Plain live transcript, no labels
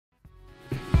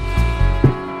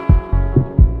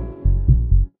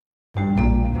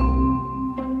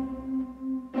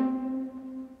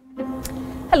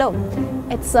Hello,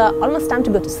 it's almost time to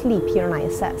go to sleep here on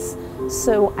ISS,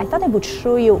 so I thought I would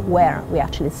show you where we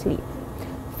actually sleep.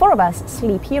 4 of us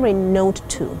sleep here in Node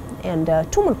 2, and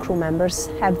 2 more crew members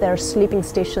have their sleeping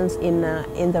stations in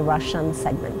the Russian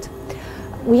segment.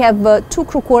 We have 2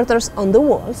 crew quarters on the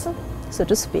walls, so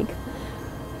to speak.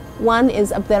 One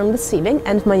is up there on the ceiling,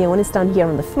 and my own is down here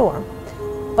on the floor.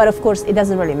 But of course, it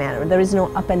doesn't really matter. There is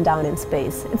no up and down in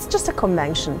space. It's just a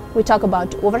convention. We talk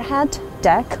about overhead,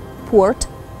 deck, port,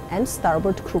 and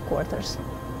starboard crew quarters.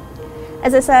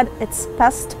 As I said, it's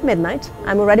past midnight.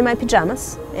 I'm already in my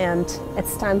pajamas, and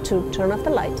it's time to turn off the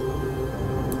light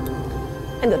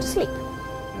and go to sleep.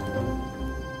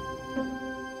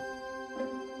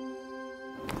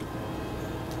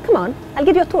 Come on, I'll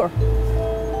give you a tour.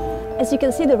 As you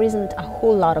can see, there isn't a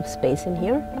whole lot of space in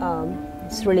here.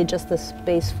 It's really just a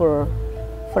space for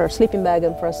our sleeping bag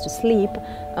and for us to sleep,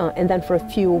 and then for a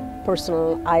few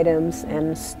personal items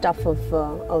and stuff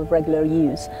of regular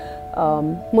use.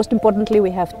 Most importantly,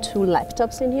 we have 2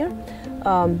 laptops in here.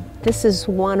 This is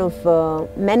one of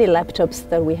many laptops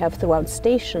that we have throughout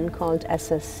station called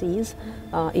SSCs.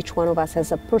 Each one of us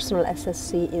has a personal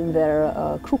SSC in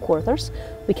their crew quarters.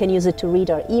 We can use it to read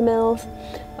our emails,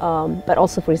 but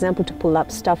also, for example, to pull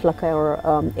up stuff like our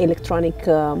electronic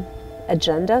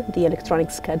agenda, the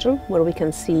electronic schedule, where we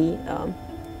can see,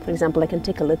 for example, I can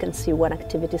take a look and see what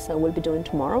activities I will be doing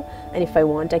tomorrow, and if I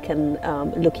want, I can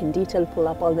look in detail, pull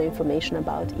up all the information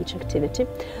about each activity.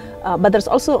 But there's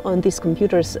also on these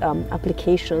computers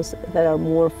applications that are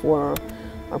more for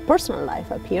our personal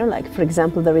life up here. Like, for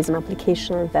example, there is an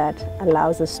application that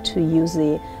allows us to use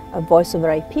a voice over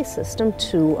IP system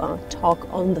to talk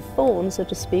on the phone, so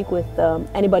to speak, with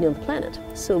anybody on the planet.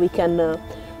 So we can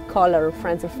call our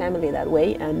friends or family that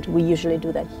way, and we usually do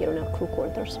that here in our crew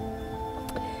quarters.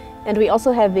 And we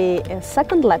also have a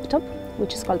second laptop,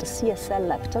 which is called a CSL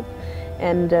laptop,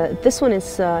 and this one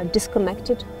is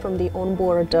disconnected from the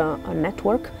onboard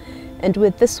network, and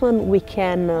with this one we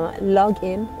can log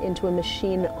into a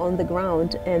machine on the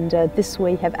ground, and this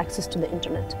way have access to the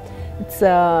internet. It's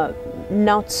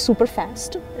not super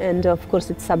fast, and of course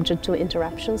it's subject to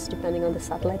interruptions depending on the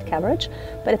satellite coverage,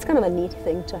 but it's kind of a neat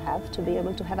thing to be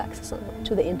able to have access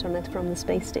to the internet from the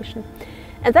space station.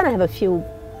 And then I have a few,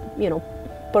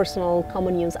 personal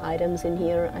common use items in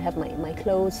here. I have my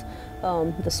clothes,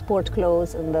 the sport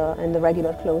clothes and the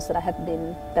regular clothes that I've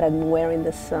been wearing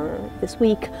this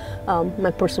week.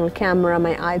 My personal camera,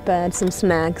 my iPad, some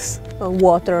snacks,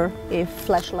 water if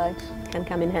flashlight can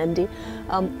come in handy.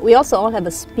 We also all have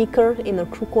a speaker in our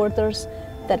crew quarters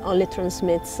that only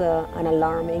transmits an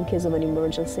alarm in case of an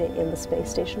emergency in the space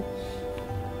station.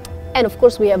 And of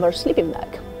course we have our sleeping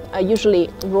bag. I usually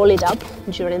roll it up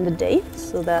during the day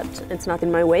so that it's not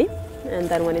in my way, and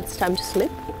then when it's time to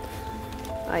sleep,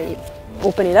 I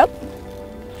open it up,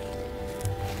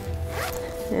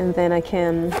 and then I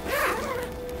can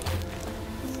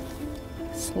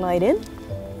slide in.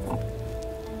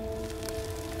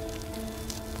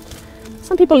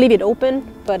 Some people leave it open,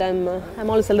 but I'm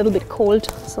always a little bit cold,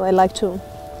 so I like to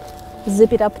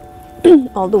zip it up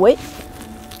all the way.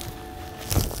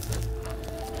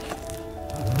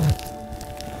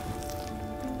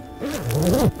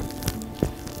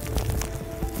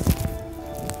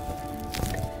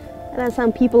 And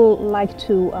some people like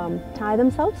to tie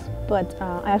themselves, but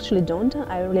I actually don't.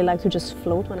 I really like to just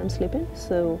float when I'm sleeping,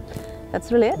 so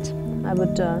that's really it. I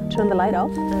would turn the light off,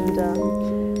 and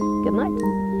good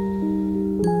night.